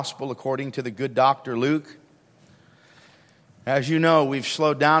Gospel according to the good Dr. Luke. As you know, we've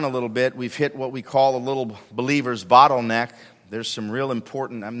slowed down a little bit. We've hit what we call a little believer's bottleneck. There's some real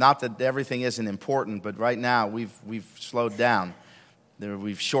important, not that everything isn't important, but right now we've slowed down.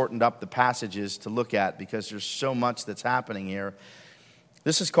 We've shortened up the passages to look at because there's so much that's happening here.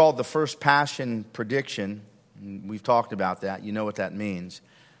 This is called the first passion prediction. We've talked about that. You know what that means.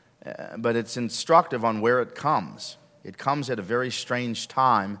 But it's instructive on where it comes. It comes at a very strange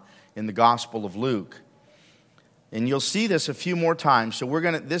time in the Gospel of Luke. And you'll see this a few more times. So we're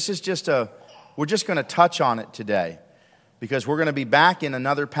just going to touch on it today, because we're going to be back in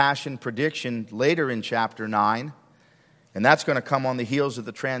another passion prediction later in chapter 9. And that's going to come on the heels of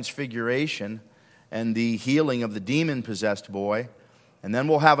the transfiguration and the healing of the demon-possessed boy. And then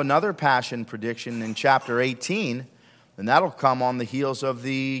we'll have another passion prediction in chapter 18, and that'll come on the heels of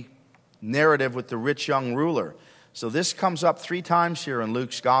the narrative with the rich young ruler. So this comes up 3 times here in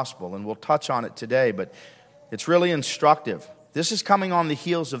Luke's gospel, and we'll touch on it today, but it's really instructive. This is coming on the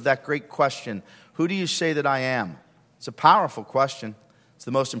heels of that great question, who do you say that I am? It's a powerful question. It's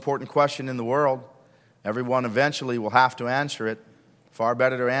the most important question in the world. Everyone eventually will have to answer it. Far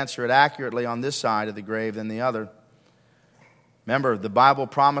better to answer it accurately on this side of the grave than the other. Remember, the Bible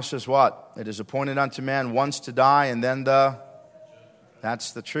promises what? It is appointed unto man once to die, and then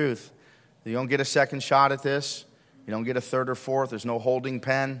that's the truth. You don't get a second shot at this. You don't get a third or fourth. There's no holding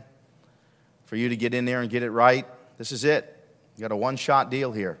pen for you to get in there and get it right. This is it. You got a one-shot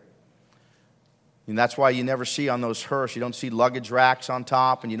deal here. And that's why you never see on those hearse, you don't see luggage racks on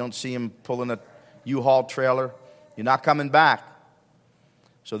top, and you don't see him pulling a U-Haul trailer. You're not coming back.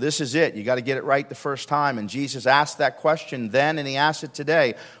 So this is it. You got to get it right the first time. And Jesus asked that question then, and he asked it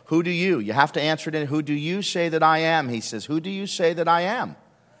today. Who do you? You have to answer it in, who do you say that I am? He says, who do you say that I am?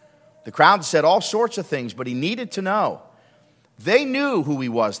 The crowd said all sorts of things, but he needed to know. They knew who he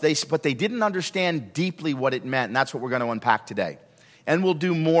was, but they didn't understand deeply what it meant, and that's what we're going to unpack today. And we'll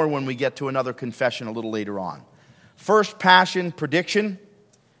do more when we get to another confession a little later on. First passion prediction,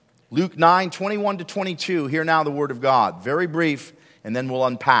 Luke 9, 21 to 22. Hear now the word of God. Very brief, and then we'll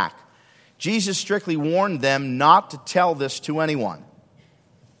unpack. Jesus strictly warned them not to tell this to anyone.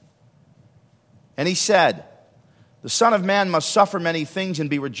 And he said, the Son of Man must suffer many things and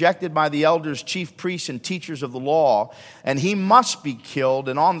be rejected by the elders, chief priests, and teachers of the law, and he must be killed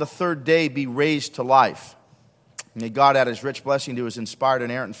and on the third day be raised to life. May God add his rich blessing to his inspired,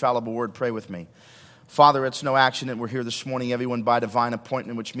 inerrant, infallible word. Pray with me. Father, it's no accident we're here this morning, everyone by divine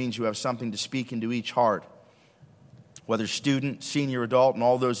appointment, which means you have something to speak into each heart. Whether student, senior, adult, and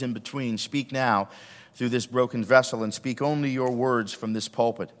all those in between, speak now through this broken vessel and speak only your words from this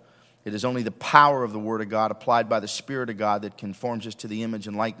pulpit. It is only the power of the Word of God applied by the Spirit of God that conforms us to the image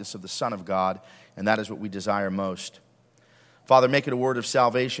and likeness of the Son of God, and that is what we desire most. Father, make it a word of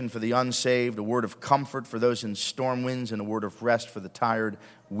salvation for the unsaved, a word of comfort for those in storm winds, and a word of rest for the tired,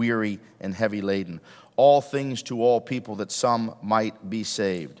 weary, and heavy laden. All things to all people, that some might be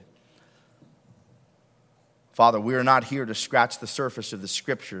saved. Father, we are not here to scratch the surface of the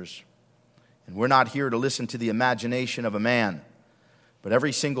Scriptures, and we're not here to listen to the imagination of a man. But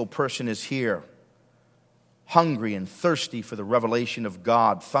every single person is here, hungry and thirsty for the revelation of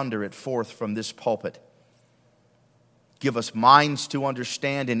God. Thunder it forth from this pulpit. Give us minds to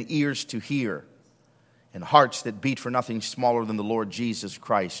understand and ears to hear, and hearts that beat for nothing smaller than the Lord Jesus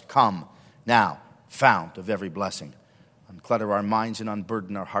Christ. Come now, fount of every blessing. Unclutter our minds and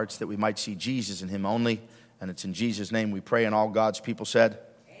unburden our hearts, that we might see Jesus and him only. And it's in Jesus' name we pray, and all God's people said,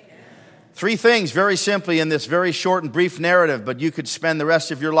 3 things very simply in this very short and brief narrative, but you could spend the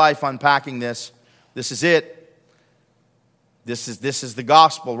rest of your life unpacking this. This is it. This is the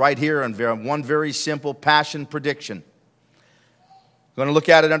gospel right here in one very simple passion prediction. We're going to look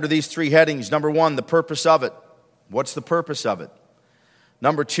at it under these 3 headings. Number 1, the purpose of it. What's the purpose of it?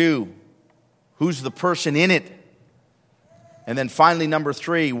 Number 2, who's the person in it? And then finally, number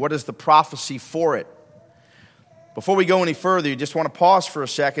 3, what is the prophecy for it? Before we go any further, you just want to pause for a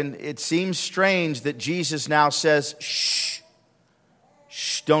second. It seems strange that Jesus now says, shh,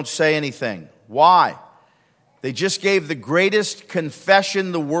 don't say anything. Why? They just gave the greatest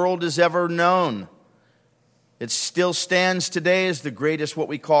confession the world has ever known. It still stands today as the greatest, what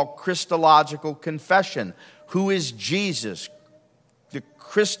we call Christological confession. Who is Jesus? The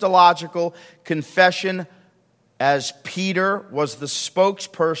Christological confession, as Peter was the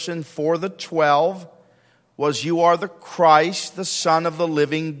spokesperson for the 12, was you are the Christ, the Son of the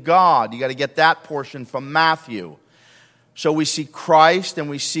living God. You got to get that portion from Matthew. So we see Christ, and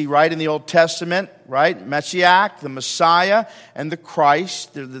we see right in the Old Testament, right? Messiah, the Messiah, and the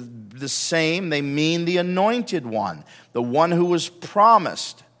Christ, they're the same. They mean the anointed one, the one who was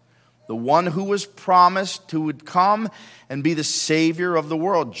promised. The one who was promised, who would come and be the Savior of the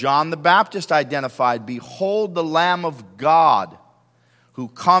world. John the Baptist identified, "Behold the Lamb of God who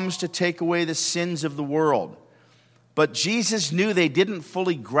comes to take away the sins of the world." But Jesus knew they didn't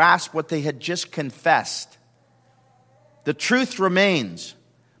fully grasp what they had just confessed. The truth remains,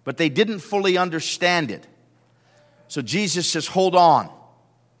 but they didn't fully understand it. So Jesus says, hold on.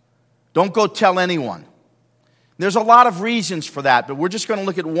 Don't go tell anyone. There's a lot of reasons for that, but we're just going to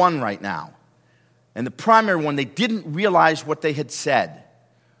look at one right now. And the primary one, they didn't realize what they had said.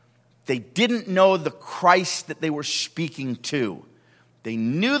 They didn't know the Christ that they were speaking to. They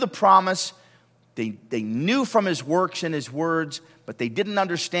knew the promise. They knew from his works and his words, but they didn't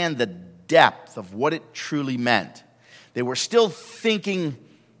understand the depth of what it truly meant. They were still thinking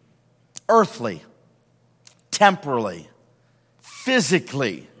earthly, temporally,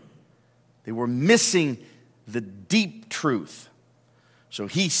 physically. They were missing the deep truth. So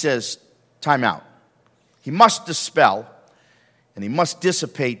he says, time out. He must dispel and he must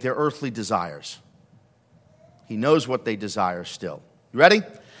dissipate their earthly desires. He knows what they desire still. You ready?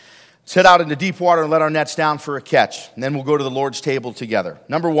 Let's head out into deep water and let our nets down for a catch. And then we'll go to the Lord's table together.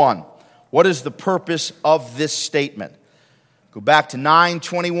 Number one, what is the purpose of this statement? Go back to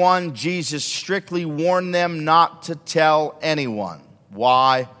 9:21. Jesus strictly warned them not to tell anyone.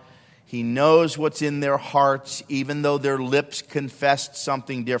 Why? He knows what's in their hearts, even though their lips confessed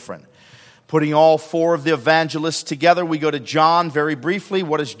something different. Putting all four of the evangelists together, we go to John very briefly.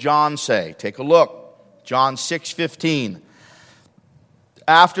 What does John say? Take a look. John 6:15.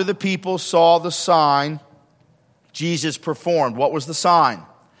 After the people saw the sign Jesus performed. What was the sign?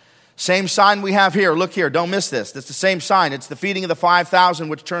 Same sign we have here. Look here. Don't miss this. It's the same sign. It's the feeding of the 5,000,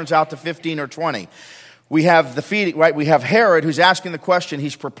 which turns out to 15 or 20. We have the feeding, right? We have Herod who's asking the question.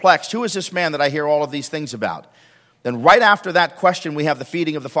 He's perplexed. Who is this man that I hear all of these things about? Then right after that question, we have the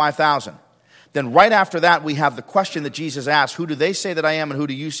feeding of the 5,000. Then right after that, we have the question that Jesus asked, who do they say that I am and who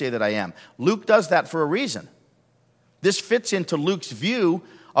do you say that I am? Luke does that for a reason. This fits into Luke's view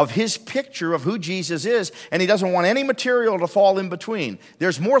of his picture of who Jesus is, and he doesn't want any material to fall in between.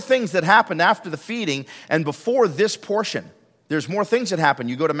 There's more things that happened after the feeding and before this portion. There's more things that happen.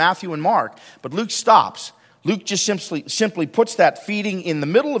 You go to Matthew and Mark, but Luke stops. Luke just simply puts that feeding in the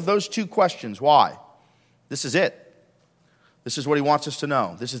middle of those two questions. Why? This is it. This is what he wants us to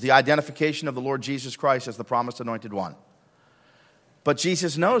know. This is the identification of the Lord Jesus Christ as the promised anointed one. But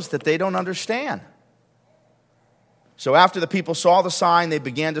Jesus knows that they don't understand. So after the people saw the sign, they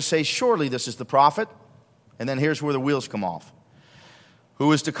began to say, surely this is the prophet. And then here's where the wheels come off.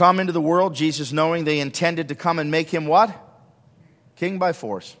 Who is to come into the world, Jesus knowing they intended to come and make him what? King by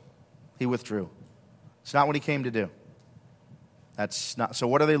force. He withdrew. It's not what he came to do. That's not. So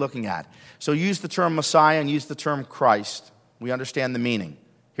what are they looking at? So use the term Messiah and use the term Christ. We understand the meaning.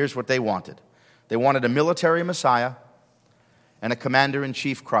 Here's what they wanted. They wanted a military Messiah and a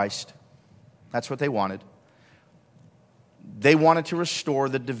commander-in-chief Christ. That's what they wanted. They wanted to restore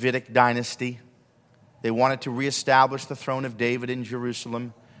the Davidic dynasty. They wanted to reestablish the throne of David in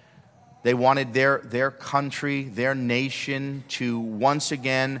Jerusalem. They wanted their country, their nation to once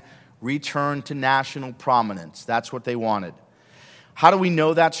again return to national prominence. That's what they wanted. How do we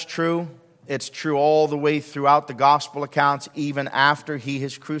know that's true? It's true all the way throughout the gospel accounts, even after he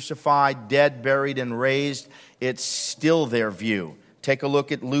is crucified, dead, buried, and raised. It's still their view. Take a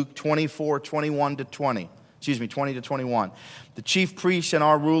look at Luke 20 to 21. The chief priests and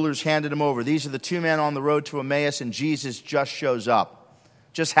our rulers handed him over. These are the two men on the road to Emmaus, and Jesus just shows up.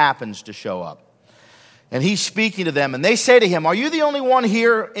 Just happens to show up. And he's speaking to them, and they say to him, are you the only one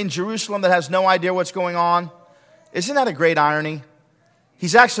here in Jerusalem that has no idea what's going on? Isn't that a great irony?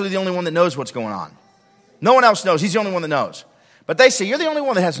 He's actually the only one that knows what's going on. No one else knows. He's the only one that knows. But they say, you're the only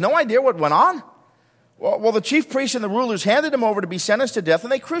one that has no idea what went on? Well, the chief priests and the rulers handed him over to be sentenced to death,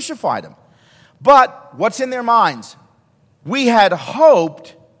 and they crucified him. But what's in their minds? We had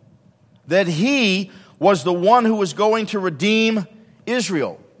hoped that he was the one who was going to redeem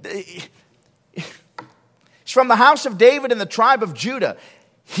Israel. He's from the house of David and the tribe of Judah.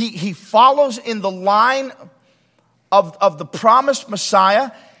 He follows in the line of the promised Messiah.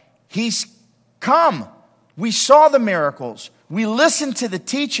 He's come. We saw the miracles. We listened to the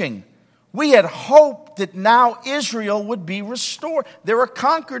teaching. We had hoped that now Israel would be restored. They're a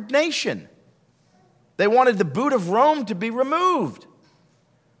conquered nation. They wanted the boot of Rome to be removed.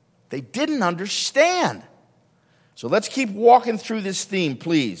 They didn't understand. So let's keep walking through this theme,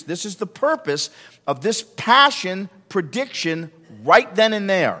 please. This is the purpose of this passion prediction right then and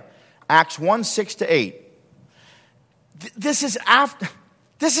there. Acts 1, 6-8. This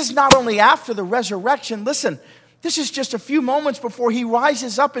is not only after the resurrection. Listen, This is just a few moments before he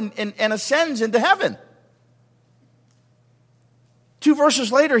rises up and ascends into heaven. 2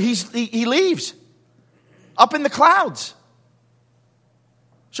 verses later, he leaves up in the clouds.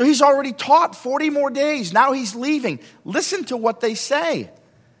 So he's already taught 40 more days. Now he's leaving. Listen to what they say.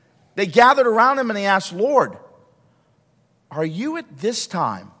 They gathered around him and they asked, Lord, are you at this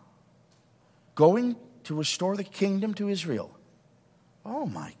time going to restore the kingdom to Israel? Oh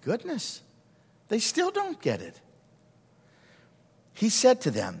my goodness. They still don't get it. He said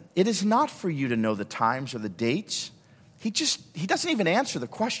to them, it is not for you to know the times or the dates. He doesn't even answer the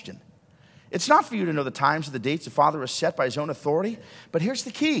question. It's not for you to know the times or the dates the Father has set by his own authority. But here's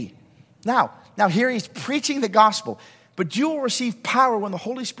the key. Now here he's preaching the gospel. But you will receive power when the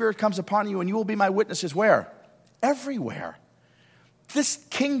Holy Spirit comes upon you, and you will be my witnesses where? Everywhere. This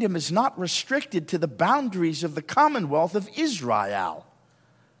kingdom is not restricted to the boundaries of the commonwealth of Israel.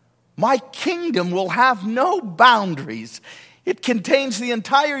 My kingdom will have no boundaries. It contains the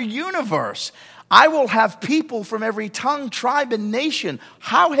entire universe. I will have people from every tongue, tribe, and nation.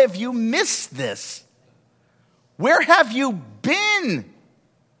 How have you missed this? Where have you been?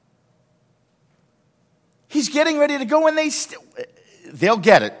 He's getting ready to go, and they'll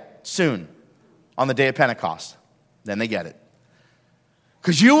get it soon on the day of Pentecost. Then they get it.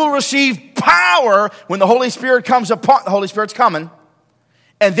 Because you will receive power when the Holy Spirit comes upon. The Holy Spirit's coming.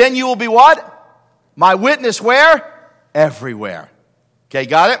 And then you will be what? My witness where? Everywhere. Okay,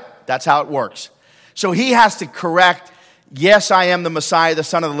 got it? That's how it works. So he has to correct, yes, I am the Messiah, the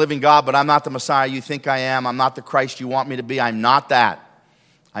Son of the living God, but I'm not the Messiah you think I am. I'm not the Christ you want me to be. I'm not that.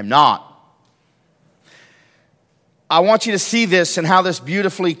 I'm not. I want you to see this and how this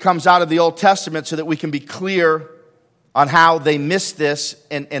beautifully comes out of the Old Testament so that we can be clear on how they missed this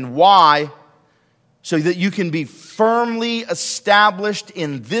and why, so that you can be firmly established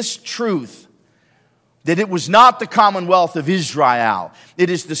in this truth that it was not the commonwealth of Israel. It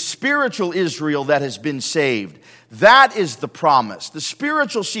is the spiritual Israel that has been saved. That is the promise. The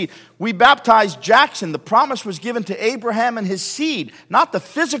spiritual seed. We baptized Jackson. The promise was given to Abraham and his seed, not the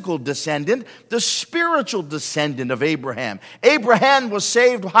physical descendant, the spiritual descendant of Abraham. Abraham was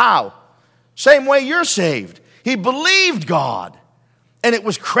saved how? Same way you're saved. He believed God, and it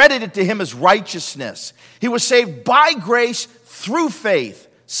was credited to him as righteousness. He was saved by grace through faith,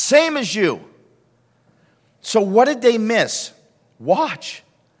 same as you. So what did they miss? Watch.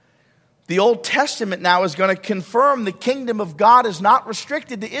 The Old Testament now is going to confirm the kingdom of God is not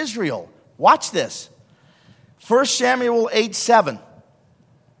restricted to Israel. Watch this. 1 Samuel 8:7.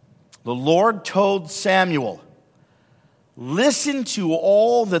 The Lord told Samuel, listen to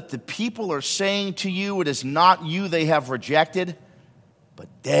all that the people are saying to you. It is not you they have rejected, but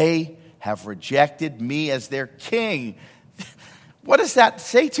they have rejected me as their king. What does that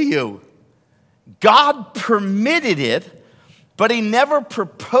say to you? God permitted it, but he never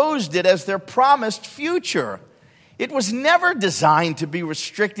proposed it as their promised future. It was never designed to be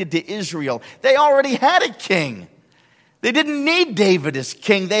restricted to Israel. They already had a king. They didn't need David as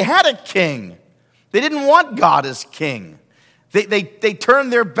king. They had a king. They didn't want God as king. They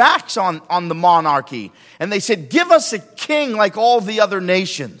turned their backs on the monarchy, and they said, give us a king like all the other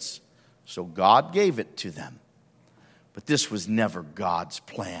nations. So God gave it to them. But this was never God's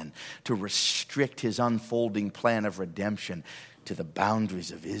plan, to restrict his unfolding plan of redemption to the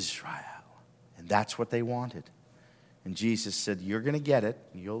boundaries of Israel. And that's what they wanted. And Jesus said, you're going to get it.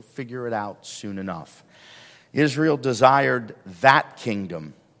 You'll figure it out soon enough. Israel desired that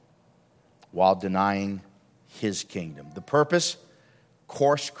kingdom while denying his kingdom. The purpose?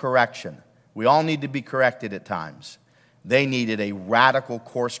 Course correction. We all need to be corrected at times. They needed a radical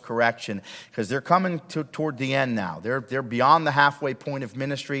course correction because they're coming toward the end now. They're beyond the halfway point of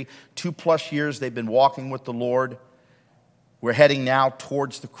ministry. 2+ years they've been walking with the Lord. We're heading now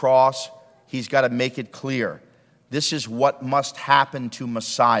towards the cross. He's got to make it clear. This is what must happen to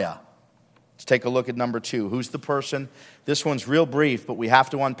Messiah. Let's take a look at number 2. Who's the person? This one's real brief, but we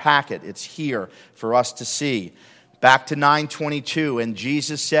have to unpack it. It's here for us to see. Back to 9:22, and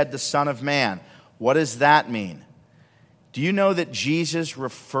Jesus said, the Son of Man. What does that mean? Do you know that Jesus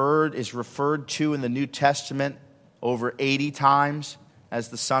is referred to in the New Testament over 80 times as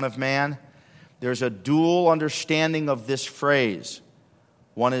the Son of Man? There's a dual understanding of this phrase.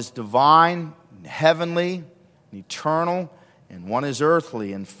 One is divine, and heavenly, and eternal, and one is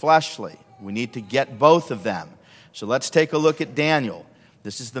earthly and fleshly. We need to get both of them. So let's take a look at Daniel.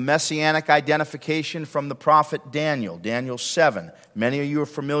 This is the messianic identification from the prophet Daniel, Daniel 7. Many of you are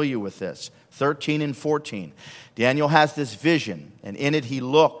familiar with this. 13 and 14. Daniel has this vision, and in it he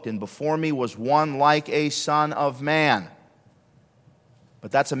looked, and before me was one like a son of man.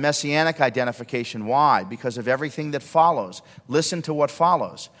 But that's a messianic identification. Why? Because of everything that follows. Listen to what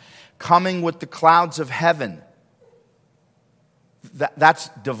follows. Coming with the clouds of heaven. That's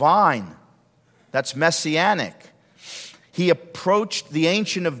divine. That's messianic. He approached the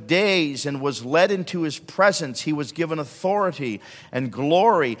Ancient of Days and was led into his presence. He was given authority and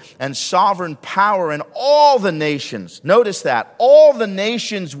glory and sovereign power, and all the nations, notice that, all the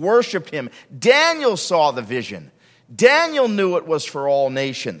nations worshiped him. Daniel saw the vision. Daniel knew it was for all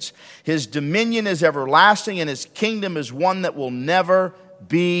nations. His dominion is everlasting, and his kingdom is one that will never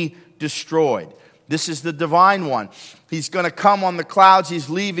be destroyed. This is the divine one. He's going to come on the clouds. He's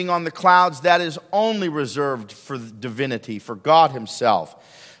leaving on the clouds. That is only reserved for divinity, for God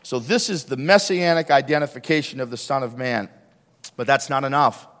himself. So this is the messianic identification of the Son of Man. But that's not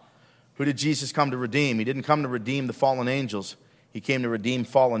enough. Who did Jesus come to redeem? He didn't come to redeem the fallen angels. He came to redeem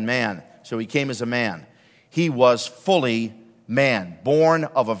fallen man. So he came as a man. He was fully man, born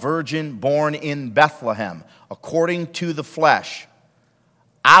of a virgin, born in Bethlehem, according to the flesh,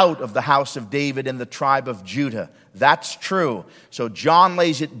 out of the house of David and the tribe of Judah. That's true. So John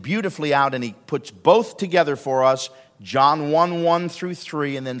lays it beautifully out, and he puts both together for us. John 1 through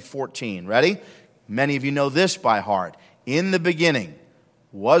 3, and then 14. Ready? Many of you know this by heart. In the beginning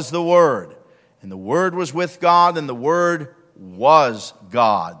was the Word, and the Word was with God, and the Word was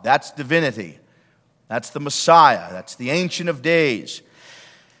God. That's divinity. That's the Messiah. That's the Ancient of Days.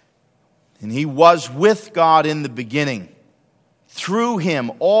 And he was with God in the beginning. Through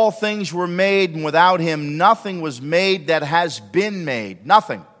him, all things were made, and without him, nothing was made that has been made.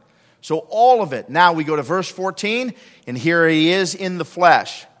 Nothing. So all of it. Now we go to verse 14, and here he is in the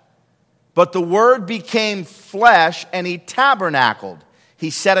flesh. But the Word became flesh, and he tabernacled.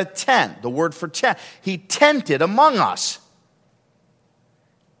 He set a tent. The word for tent. He tented among us.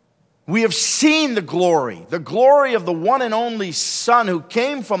 We have seen the glory of the one and only Son who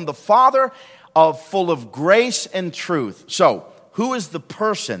came from the Father, full of grace and truth. So, who is the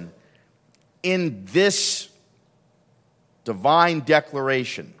person in this divine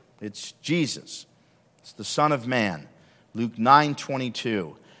declaration? It's Jesus. It's the Son of Man. Luke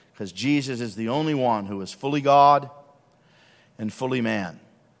 9:22. Because Jesus is the only one who is fully God and fully man.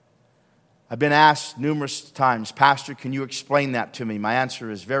 I've been asked numerous times, Pastor, can you explain that to me? My answer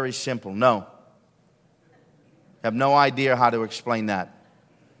is very simple, no. I have no idea how to explain that.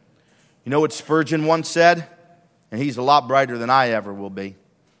 You know what Spurgeon once said? And he's a lot brighter than I ever will be.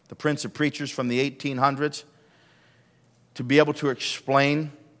 The Prince of Preachers from the 1800s. To be able to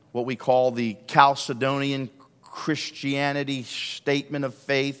explain what we call the Chalcedonian Christianity statement of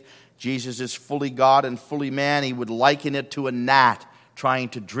faith, Jesus is fully God and fully man, he would liken it to a gnat trying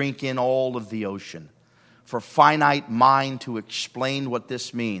to drink in all of the ocean. For finite mind to explain what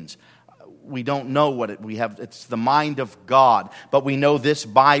this means. We don't know what we have. It's the mind of God. But we know this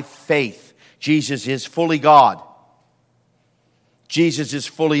by faith. Jesus is fully God. Jesus is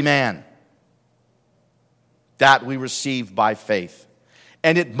fully man. That we receive by faith.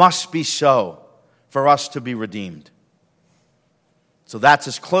 And it must be so for us to be redeemed. So that's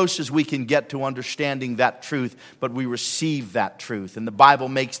as close as we can get to understanding that truth, but we receive that truth. And the Bible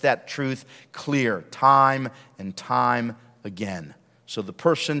makes that truth clear time and time again. So the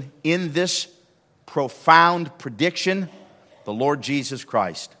person in this profound prediction, the Lord Jesus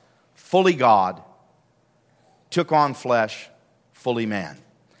Christ, fully God, took on flesh, fully man.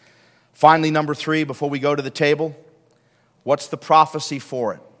 Finally, number 3, before we go to the table, what's the prophecy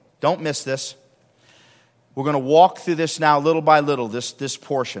for it? Don't miss this. We're going to walk through this now little by little, this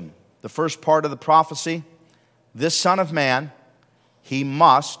portion. The first part of the prophecy, this Son of Man, he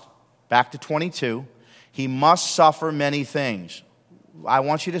must, back to 22, he must suffer many things. I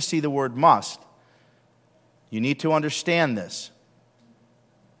want you to see the word must. You need to understand this.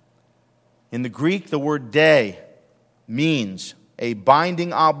 In the Greek, the word "dei" means a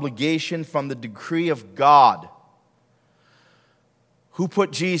binding obligation from the decree of God. Who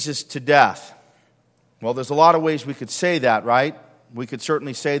put Jesus to death? Well, there's a lot of ways we could say that, right? We could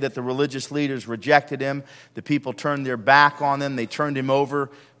certainly say that the religious leaders rejected him. The people turned their back on him. They turned him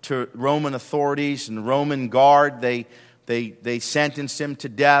over to Roman authorities and Roman guard. They sentenced him to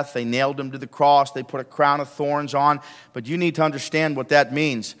death. They nailed him to the cross. They put a crown of thorns on. But you need to understand what that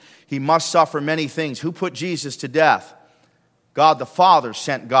means. He must suffer many things. Who put Jesus to death? God the Father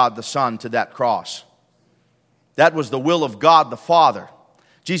sent God the Son to that cross. That was the will of God the Father.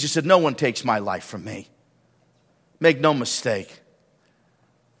 Jesus said, no one takes my life from me. Make no mistake.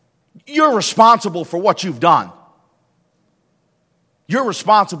 You're responsible for what you've done. You're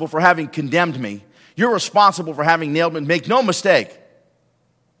responsible for having condemned me. You're responsible for having nailed me. Make no mistake.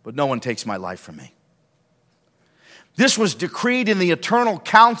 But no one takes my life from me. This was decreed in the eternal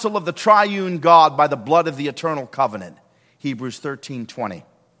counsel of the triune God by the blood of the eternal covenant. Hebrews 13:20.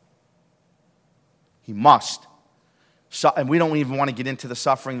 He must. And we don't even want to get into the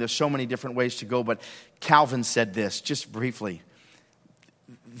suffering. There's so many different ways to go. But Calvin said this, just briefly.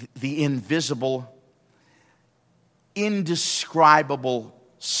 The invisible, indescribable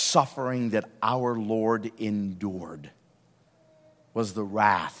suffering that our Lord endured was the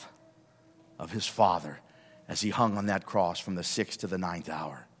wrath of his Father as he hung on that cross from the 6th to the 9th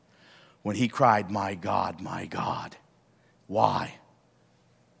hour. When he cried, my God, why?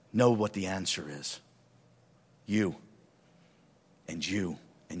 Know what the answer is. You, and you,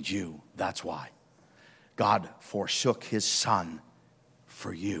 and you. That's why. God forsook his Son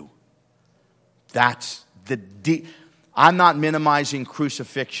for you. That's I'm not minimizing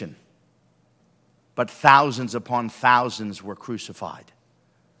crucifixion, but thousands upon thousands were crucified.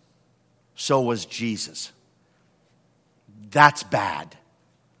 So was Jesus. That's bad,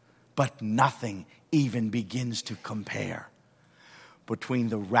 but nothing even begins to compare between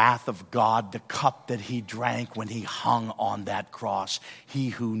the wrath of God, the cup that he drank when he hung on that cross. He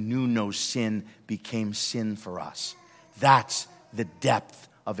who knew no sin became sin for us. That's the depth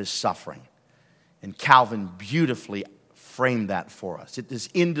of his suffering. And Calvin beautifully framed that for us. It is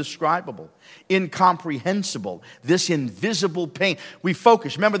indescribable, incomprehensible, this invisible pain. We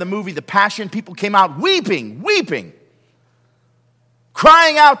focus. Remember the movie The Passion? People came out weeping,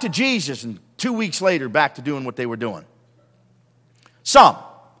 crying out to Jesus, and 2 weeks later back to doing what they were doing. Some.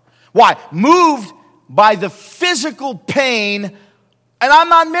 Why? Moved by the physical pain, and I'm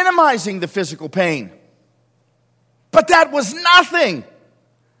not minimizing the physical pain, but that was nothing.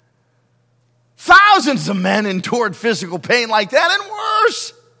 Thousands of men endured physical pain like that and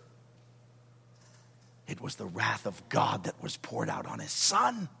worse. It was the wrath of God that was poured out on his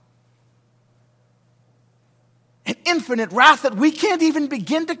Son. An infinite wrath that we can't even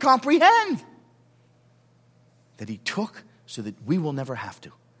begin to comprehend. That he took so that we will never have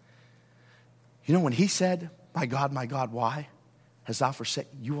to. You know, when he said, my God, why hast thou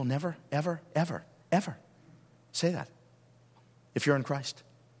forsaken? You will never, ever, ever, ever say that. If you're in Christ.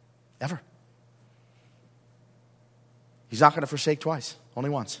 Ever. He's not going to forsake twice, only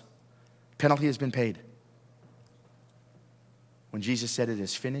once. Penalty has been paid. When Jesus said it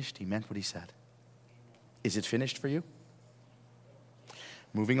is finished, he meant what he said. Is it finished for you?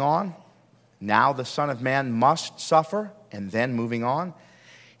 Moving on. Now the Son of Man must suffer. And then moving on,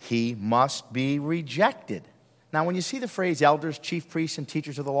 he must be rejected. Now when you see the phrase elders, chief priests, and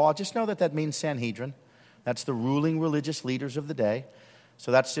teachers of the law, just know that that means Sanhedrin. That's the ruling religious leaders of the day.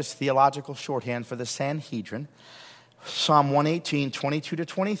 So that's just theological shorthand for the Sanhedrin. Psalm 118, 22 to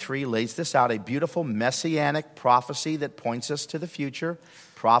 23 lays this out, a beautiful messianic prophecy that points us to the future.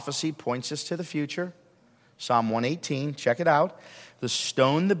 Prophecy points us to the future. Psalm 118, check it out. The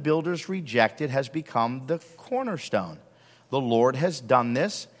stone the builders rejected has become the cornerstone. The Lord has done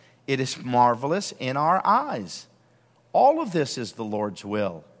this. It is marvelous in our eyes. All of this is the Lord's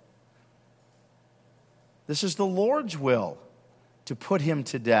will. This is the Lord's will to put him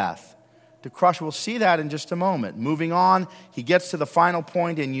to death, to crush. We'll see that in just a moment. Moving on, he gets to the final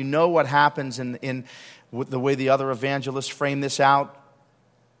point, and you know what happens in the way the other evangelists frame this out.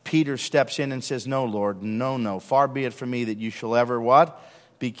 Peter steps in and says, no, Lord, no. Far be it from me that you shall ever what?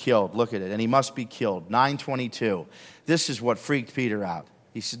 Be killed. Look at it. And he must be killed. 9:22. This is what freaked Peter out.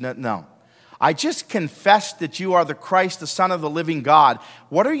 He said, no. I just confessed that you are the Christ, the Son of the living God.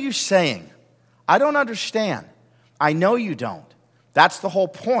 What are you saying? I don't understand. I know you don't. That's the whole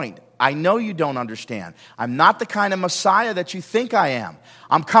point. I know you don't understand. I'm not the kind of Messiah that you think I am.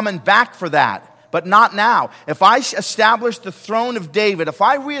 I'm coming back for that, but not now. If I establish the throne of David, if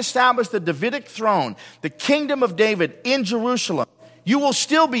I reestablish the Davidic throne, the kingdom of David in Jerusalem, you will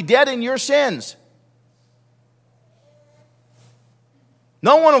still be dead in your sins.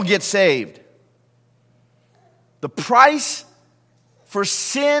 No one will get saved. The price for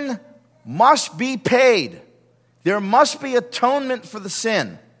sin must be paid. There must be atonement for the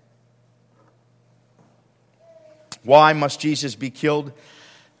sin. Why must Jesus be killed?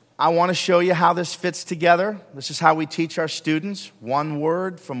 I want to show you how this fits together. This is how we teach our students. One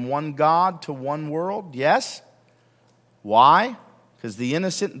word from one God to one world. Yes? Why? Because the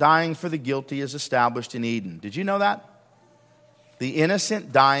innocent dying for the guilty is established in Eden. Did you know that? The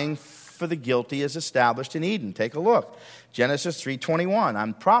innocent dying for the guilty is established in Eden. Take a look. Genesis 3:21.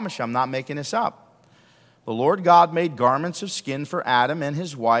 I promise you I'm not making this up. The Lord God made garments of skin for Adam and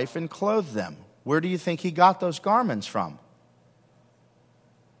his wife and clothed them. Where do you think he got those garments from?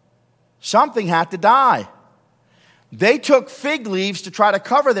 Something had to die. They took fig leaves to try to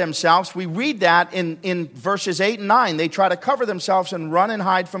cover themselves. We read that in verses 8 and 9. They try to cover themselves and run and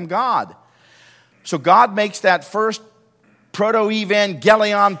hide from God. So God makes that first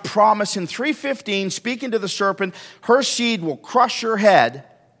proto-evangelion promise in 3:15, speaking to the serpent, her seed will crush your head.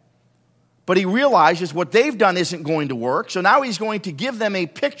 But he realizes what they've done isn't going to work. So now he's going to give them a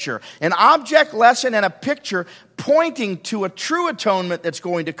picture, an object lesson and a picture pointing to a true atonement that's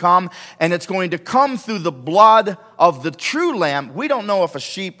going to come. And it's going to come through the blood of the true lamb. We don't know if a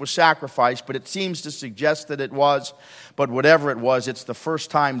sheep was sacrificed, but it seems to suggest that it was. But whatever it was, it's the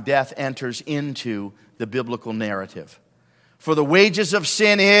first time death enters into the biblical narrative. For the wages of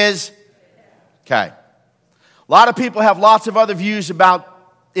sin is... Okay. A lot of people have lots of other views about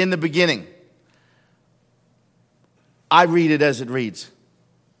in the beginning. I read it as it reads.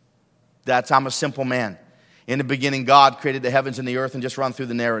 I'm a simple man. In the beginning, God created the heavens and the earth, and just run through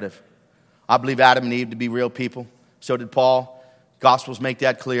the narrative. I believe Adam and Eve to be real people. So did Paul. Gospels make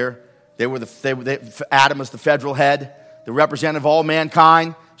that clear. Adam was the federal head, the representative of all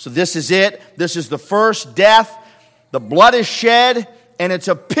mankind. So this is it. This is the first death. The blood is shed, and it's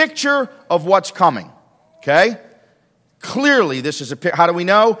a picture of what's coming. Okay? Clearly, this is how do we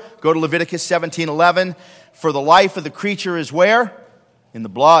know? Go to Leviticus 17:11. For the life of the creature is where? In the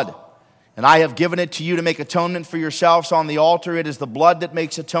blood. And I have given it to you to make atonement for yourselves on the altar. It is the blood that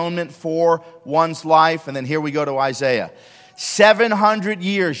makes atonement for one's life. And then here we go to Isaiah. 700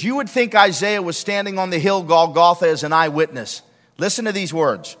 years. You would think Isaiah was standing on the hill Golgotha as an eyewitness. Listen to these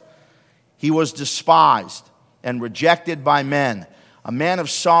words. He was despised and rejected by men, a man of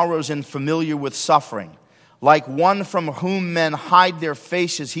sorrows and familiar with suffering. Like one from whom men hide their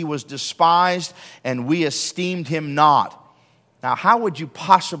faces, he was despised, and we esteemed him not. Now, how would you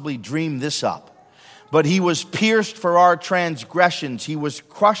possibly dream this up? But he was pierced for our transgressions. He was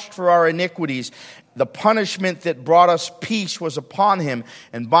crushed for our iniquities. The punishment that brought us peace was upon him,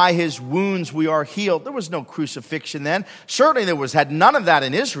 and by his wounds we are healed. There was no crucifixion then. Certainly had none of that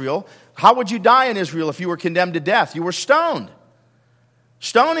in Israel. How would you die in Israel if you were condemned to death? You were stoned.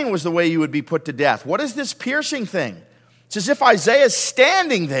 Stoning was the way you would be put to death. What is this piercing thing? It's as if Isaiah is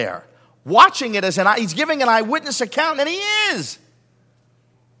standing there, watching it he's giving an eyewitness account, and he is.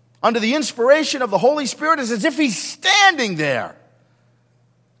 Under the inspiration of the Holy Spirit, it's as if he's standing there,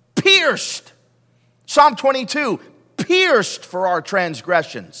 pierced. Psalm 22, pierced for our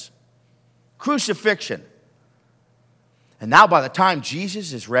transgressions. Crucifixion. And now by the time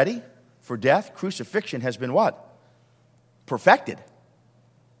Jesus is ready for death, crucifixion has been what? Perfected.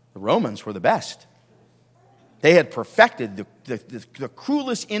 The Romans were the best. They had perfected the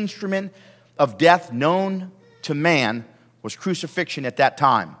cruelest instrument of death known to man was crucifixion at that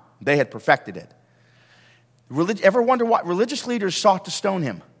time. They had perfected it. Ever wonder why religious leaders sought to stone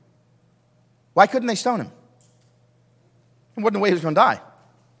him? Why couldn't they stone him? It wasn't the way he was going to die.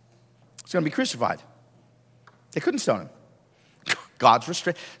 He was going to be crucified. They couldn't stone him. God's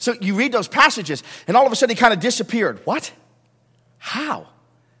restraint. So you read those passages, and all of a sudden he kind of disappeared. What? How?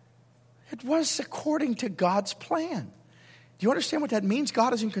 It was according to God's plan. Do you understand what that means?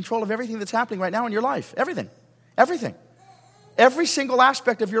 God is in control of everything that's happening right now in your life. Everything. Everything. Every single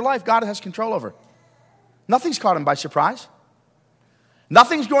aspect of your life, God has control over. Nothing's caught him by surprise.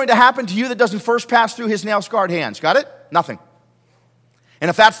 Nothing's going to happen to you that doesn't first pass through his nail-scarred hands. Got it? Nothing. And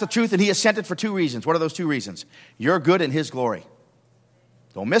if that's the truth, then he has sent it for two reasons. What are those two reasons? Your good and his glory.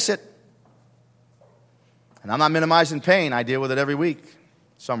 Don't miss it. And I'm not minimizing pain. I deal with it every week.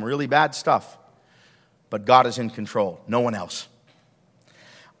 Some really bad stuff. But God is in control. No one else.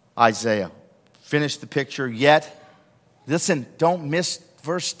 Isaiah. Finish the picture. Yet, listen, don't miss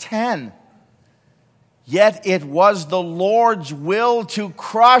verse 10. Yet it was the Lord's will to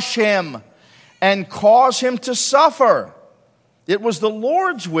crush him and cause him to suffer. It was the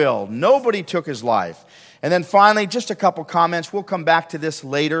Lord's will. Nobody took his life. And then finally, just a couple comments. We'll come back to this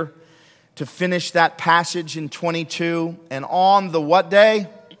later to finish that passage in 22. And on the what day?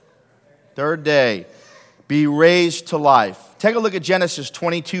 Third day. Be raised to life. Take a look at Genesis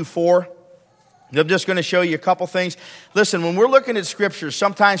 22:4. I'm just going to show you a couple things. Listen, when we're looking at Scripture,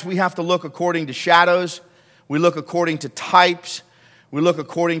 sometimes we have to look according to shadows. We look according to types. We look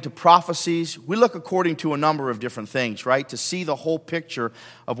according to prophecies. We look according to a number of different things, right? To see the whole picture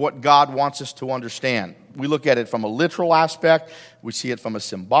of what God wants us to understand. We look at it from a literal aspect. We see it from a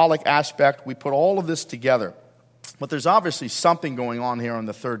symbolic aspect. We put all of this together. But there's obviously something going on here on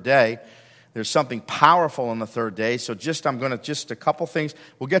the third day. There's something powerful on the third day. So I'm going to a couple things.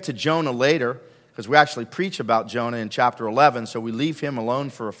 We'll get to Jonah later, because we actually preach about Jonah in chapter 11, so we leave him alone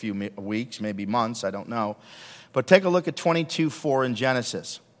for a few weeks, maybe months, I don't know. But take a look at 22:4 in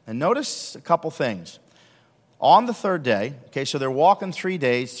Genesis. And notice a couple things. On the third day, okay, so they're walking 3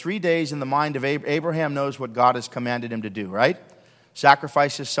 days. 3 days in the mind of Abraham knows what God has commanded him to do, right?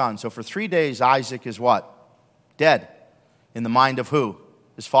 Sacrifice his son. So for 3 days, Isaac is what? Dead. In the mind of who?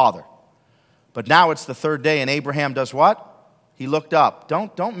 His father. But now it's the third day, and Abraham does what? He looked up.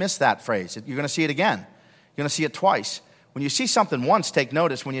 Don't miss that phrase. You're going to see it again. You're going to see it twice. When you see something once, take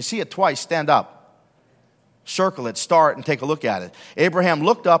notice. When you see it twice, stand up. Circle it, start, and take a look at it. Abraham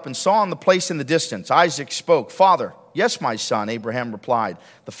looked up and saw in the place in the distance. Isaac spoke. Father, yes, my son, Abraham replied.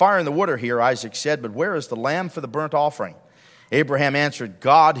 The fire and the wood are here, Isaac said, but where is the lamb for the burnt offering? Abraham answered,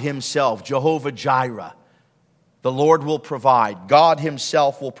 God himself, Jehovah Jireh. The Lord will provide. God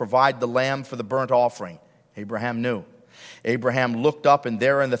himself will provide the lamb for the burnt offering. Abraham knew. Abraham looked up, and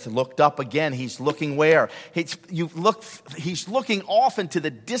there looked up again. He's looking where? He's looking off into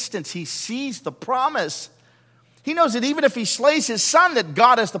the distance. He sees the promise. He knows that even if he slays his son, that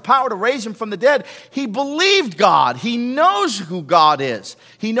God has the power to raise him from the dead. He believed God. He knows who God is.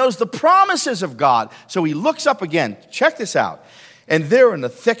 He knows the promises of God. So he looks up again. Check this out. And there in the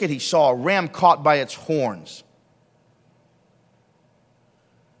thicket he saw a ram caught by its horns.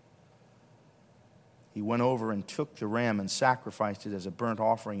 He went over and took the ram and sacrificed it as a burnt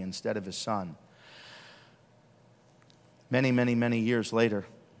offering instead of his son. Many, many, many years later,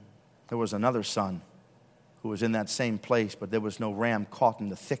 there was another son who was in that same place, but there was no ram caught in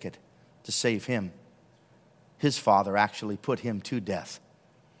the thicket to save him. His father actually put him to death.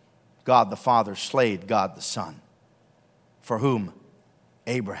 God the Father slayed God the Son. For whom?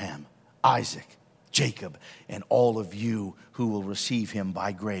 Abraham, Isaac, Jacob, and all of you who will receive him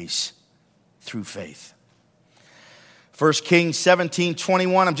by grace through faith. 1 Kings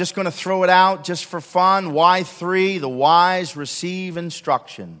 17:21. I'm just going to throw it out just for fun. Why 3? The wise receive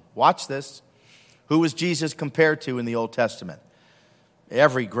instruction. Watch this. Who was Jesus compared to in the Old Testament?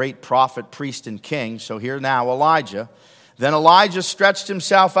 Every great prophet, priest, and king. So here now, Elijah. Then Elijah stretched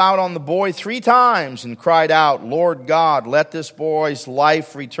himself out on the boy 3 times and cried out, Lord God, let this boy's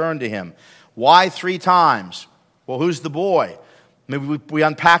life return to him. Why 3 times? Well, who's the boy? Maybe we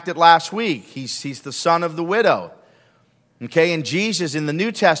unpacked it last week. He's the son of the widow. Okay, and Jesus in the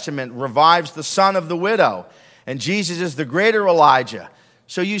New Testament revives the son of the widow. And Jesus is the greater Elijah.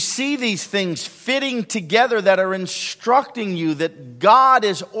 So you see these things fitting together that are instructing you that God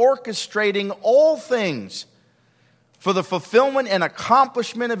is orchestrating all things for the fulfillment and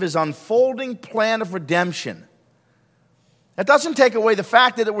accomplishment of his unfolding plan of redemption. That doesn't take away the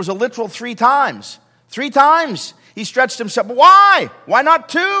fact that it was a literal 3 times. 3 times he stretched himself. Why? Why not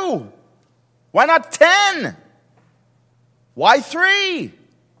 2? Why not 10? Why 3?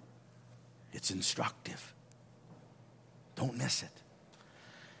 It's instructive. Don't miss it.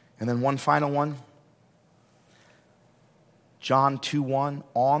 And then one final one. John 2:1.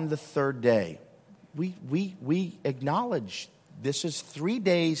 On the third day. We acknowledge this is 3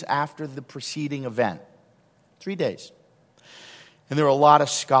 days after the preceding event. 3 days. And there are a lot of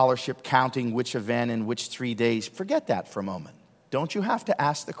scholarship counting which event in which 3 days. Forget that for a moment. Don't you have to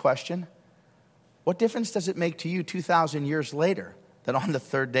ask the question, what difference does it make to you 2,000 years later that on the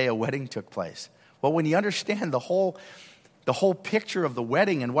third day a wedding took place? Well, when you understand the whole picture of the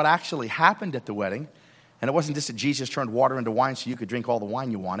wedding and what actually happened at the wedding, and it wasn't just that Jesus turned water into wine so you could drink all the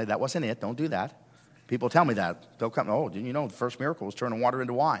wine you wanted. That wasn't it. Don't do that. People tell me that. They'll come, oh, didn't you know the first miracle was turning water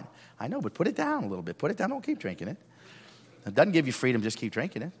into wine? I know, but put it down a little bit. Put it down. Don't keep drinking it. It doesn't give you freedom. Just keep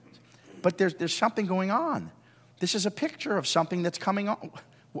drinking it. But there's something going on. This is a picture of something that's coming on.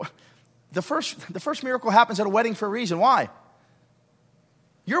 The first miracle happens at a wedding for a reason. Why?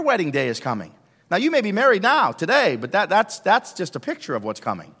 Your wedding day is coming. Now, you may be married now, today, but that's just a picture of what's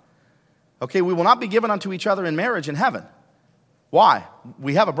coming. Okay, we will not be given unto each other in marriage in heaven. Why?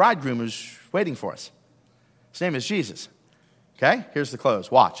 We have a bridegroom who's waiting for us. His name is Jesus. Okay, here's the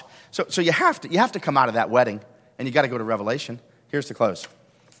close. Watch. So you have to come out of that wedding, and you got to go to Revelation. Here's the close.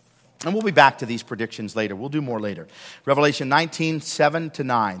 And we'll be back to these predictions later. We'll do more later. Revelation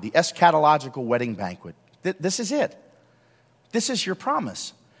 19:7-9, the eschatological wedding banquet. This is it. This is your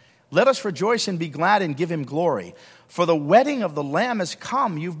promise. Let us rejoice and be glad and give him glory. For the wedding of the Lamb has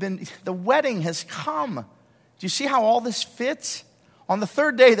come. The wedding has come. Do you see how all this fits? On the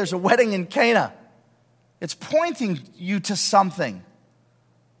third day, there's a wedding in Cana. It's pointing you to something.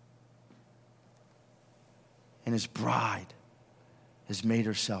 And his bride has made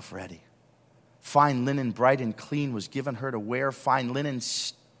herself ready. Fine linen, bright and clean, was given her to wear. Fine linen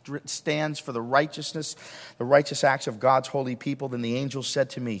stands for the righteous acts of God's holy people. Then the angel said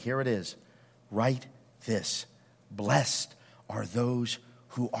to me, here it is, write this, blessed are those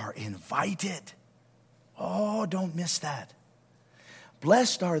who are invited. Oh, don't miss that.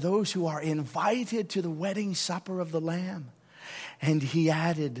 Blessed are those who are invited to the wedding supper of the Lamb. And he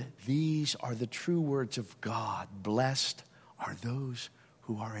added, these are the true words of God. Blessed are those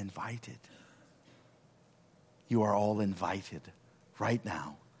who are invited. You are all invited right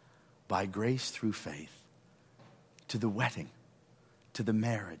now by grace through faith to the wedding, to the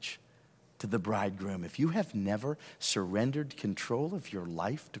marriage, to the bridegroom. If you have never surrendered control of your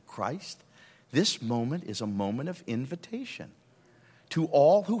life to Christ, this moment is a moment of invitation to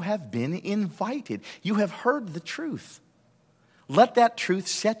all who have been invited. You have heard the truth. Let that truth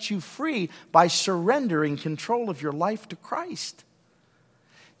set you free by surrendering control of your life to Christ.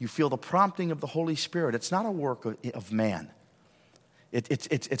 You feel the prompting of the Holy Spirit. It's not a work of man.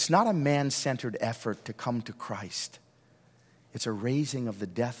 It's not a man-centered effort to come to Christ. It's a raising of the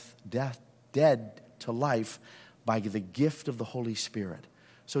dead to life by the gift of the Holy Spirit.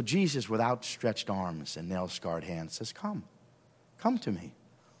 So Jesus, with outstretched arms and nail-scarred hands, says, come to me,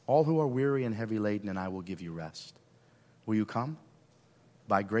 all who are weary and heavy laden, and I will give you rest. Will you come?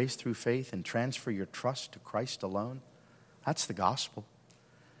 By grace through faith and transfer your trust to Christ alone? That's the gospel.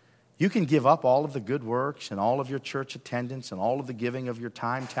 You can give up all of the good works and all of your church attendance and all of the giving of your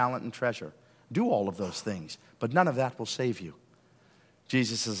time, talent, and treasure. Do all of those things, but none of that will save you.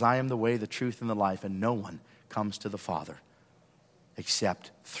 Jesus says, I am the way, the truth, and the life, and no one comes to the Father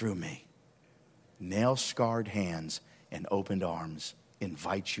except through me. Nail-scarred hands and opened arms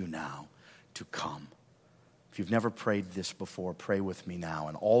invite you now to come. If you've never prayed this before, pray with me now,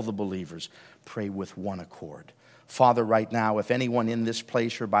 and all the believers pray with one accord. Father, right now, if anyone in this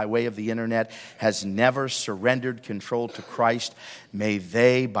place or by way of the internet has never surrendered control to Christ, may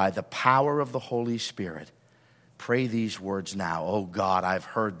they, by the power of the Holy Spirit, pray these words now. Oh God, I've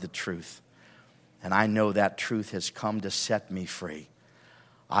heard the truth, and I know that truth has come to set me free.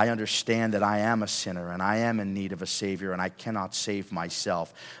 I understand that I am a sinner, and I am in need of a Savior, and I cannot save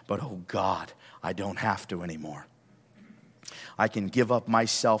myself. But oh God, I don't have to anymore. I can give up my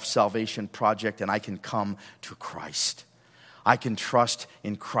self-salvation project and I can come to Christ. I can trust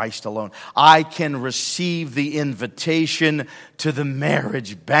in Christ alone. I can receive the invitation to the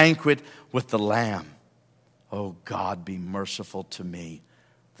marriage banquet with the Lamb. Oh God, be merciful to me,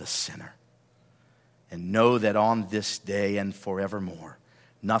 the sinner. And know that on this day and forevermore,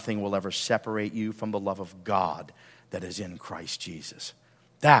 nothing will ever separate you from the love of God that is in Christ Jesus.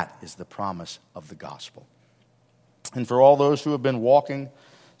 That is the promise of the gospel. And for all those who have been walking,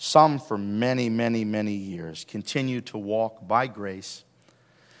 some for many, many, many years, continue to walk by grace,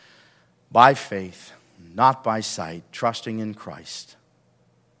 by faith, not by sight, trusting in Christ.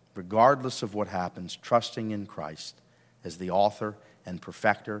 Regardless of what happens, trusting in Christ as the author and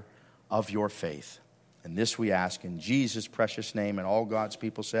perfecter of your faith. And this we ask in Jesus' precious name, and all God's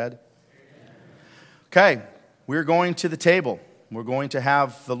people said, amen. Okay, we're going to the table. We're going to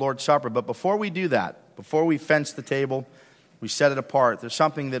have the Lord's Supper. But before we do that, before we fence the table, we set it apart, there's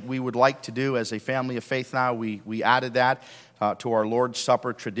something that we would like to do as a family of faith now. We added that to our Lord's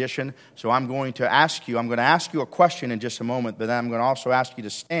Supper tradition. So I'm going to ask you a question in just a moment, but then I'm going to also ask you to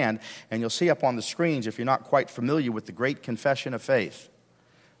stand. And you'll see up on the screens if you're not quite familiar with the Great Confession of Faith.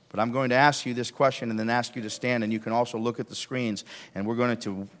 But I'm going to ask you this question and then ask you to stand, and you can also look at the screens, and we're going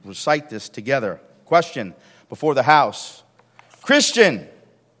to recite this together. Question before the house. Christian,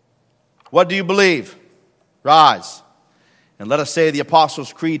 what do you believe? Rise. And let us say the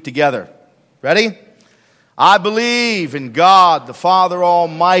Apostles' Creed together. Ready? I believe in God, the Father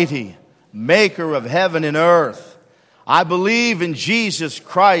Almighty, maker of heaven and earth. I believe in Jesus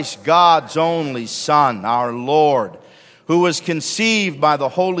Christ, God's only Son, our Lord, who was conceived by the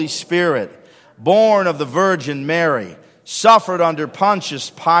Holy Spirit, born of the Virgin Mary, suffered under Pontius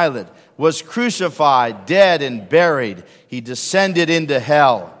Pilate, was crucified, dead, and buried. He descended into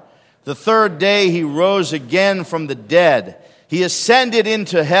hell. The third day he rose again from the dead. He ascended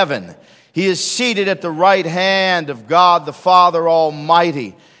into heaven. He is seated at the right hand of God the Father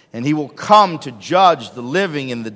Almighty, and he will come to judge the living and the